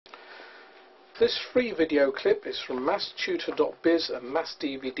This free video clip is from mathstutor.biz and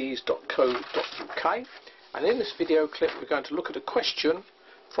mathsdvds.co.uk, and in this video clip we're going to look at a question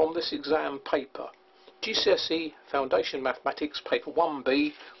from this exam paper, GCSE Foundation Mathematics paper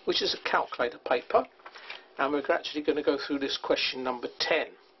 1B, which is a calculator paper, and we're actually going to go through this question number 10.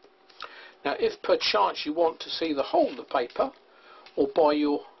 Now if perchance you want to see the whole of the paper, or buy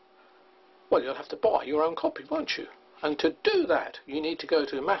your, well, you'll have to buy your own copy, won't you? And to do that you need to go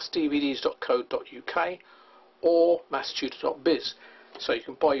to mathsdvds.co.uk or mathstutor.biz, so you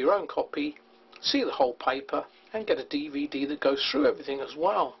can buy your own copy, see the whole paper and get a DVD that goes through everything as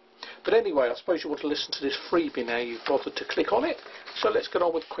well. But anyway, I suppose you want to listen to this freebie now you've bothered to click on it, so let's get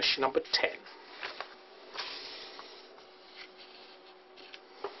on with question number 10.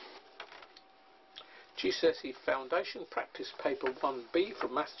 GCSE Foundation Practice Paper 1B from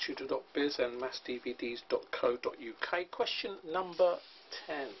mathstutor.biz and mathsdvds.co.uk. Question number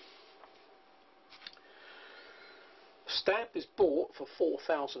 10. A stamp is bought for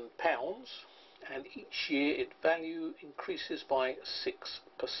 £4,000 and each year its value increases by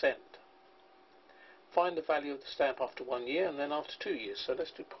 6%. Find the value of the stamp after 1 year and then after 2 years. So let's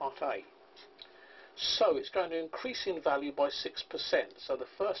do part A. So it's going to increase in value by 6%. So the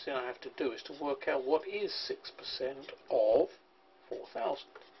first thing I have to do is to work out what is 6% of 4,000.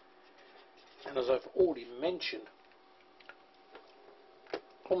 And as I've already mentioned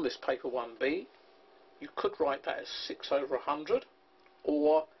on this paper 1B, you could write that as 6 over 100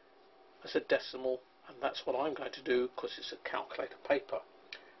 or as a decimal, and that's what I'm going to do because it's a calculator paper.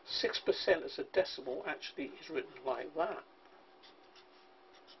 6% as a decimal actually is written like that.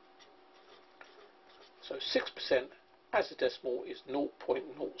 So 6% as a decimal is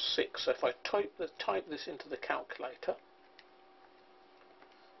 0.06. So if I type this into the calculator,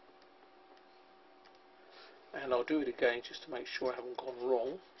 and I'll do it again just to make sure I haven't gone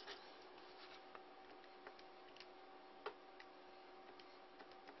wrong.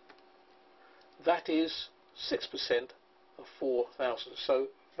 That is 6% of 4,000. So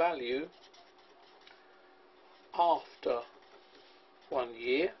value after 1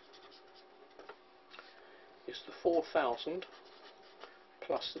 year is the 4,000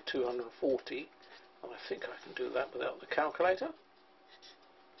 plus the 240, and I think I can do that without the calculator,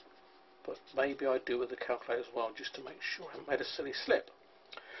 but maybe I do with the calculator as well just to make sure I haven't made a silly slip.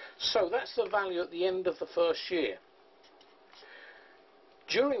 So that's the value at the end of the first year.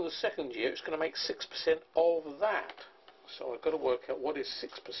 During the second year it's going to make 6% of that, so I've got to work out what is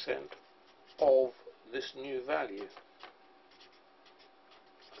 6% of this new value.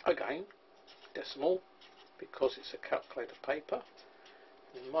 Again, decimal, because it's a calculator paper.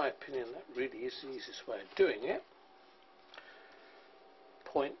 In my opinion that really is the easiest way of doing it.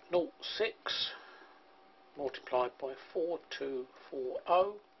 0.06 multiplied by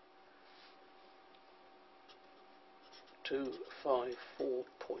 4240,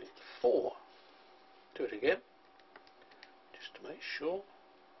 254.4. Do it again just to make sure.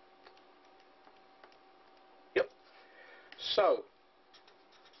 Yep. So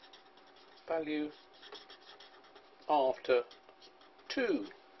value after 2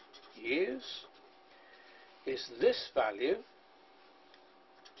 years is this value,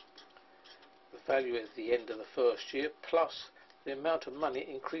 the value at the end of the first year, plus the amount of money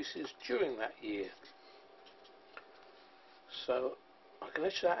increases during that year. So I can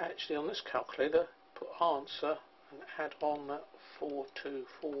actually on this calculator put answer and add on that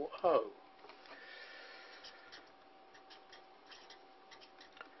 4240.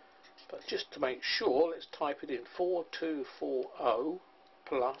 But just to make sure, let's type it in. 4240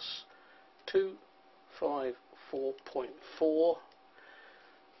 plus 254.4.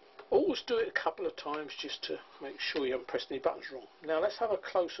 Always do it a couple of times just to make sure you haven't pressed any buttons wrong. Now let's have a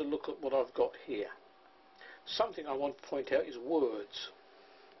closer look at what I've got here. Something I want to point out is words.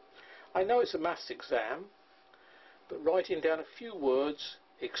 I know it's a maths exam, but writing down a few words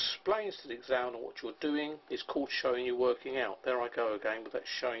explains to the examiner what you're doing is called showing you working out. There I go again with that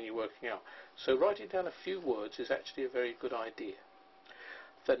showing you working out. So writing down a few words is actually a very good idea.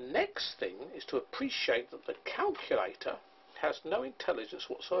 The next thing is to appreciate that the calculator has no intelligence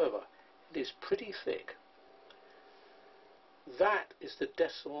whatsoever. It is pretty thick. That is the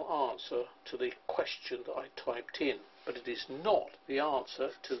decimal answer to the question that I typed in, but it is not the answer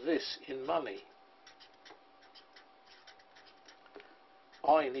to this in money.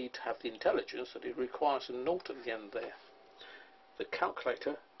 I need to have the intelligence that it requires a naught at the end there. The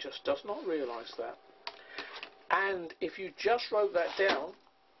calculator just does not realise that. And if you just wrote that down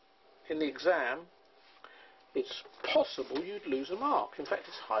in the exam, it's possible you'd lose a mark. In fact,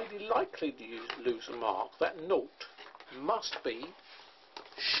 it's highly likely to lose a mark. That naught must be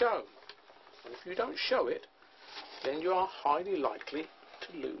shown. And if you don't show it, then you are highly likely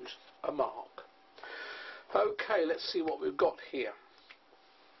to lose a mark. Okay, let's see what we've got here.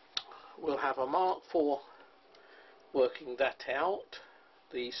 We'll have a mark for working that out,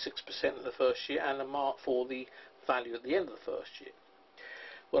 the 6% of the first year, and a mark for the value at the end of the first year.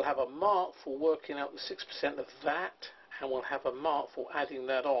 We'll have a mark for working out the 6% of that, and we'll have a mark for adding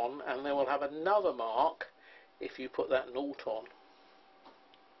that on, and then we'll have another mark if you put that naught on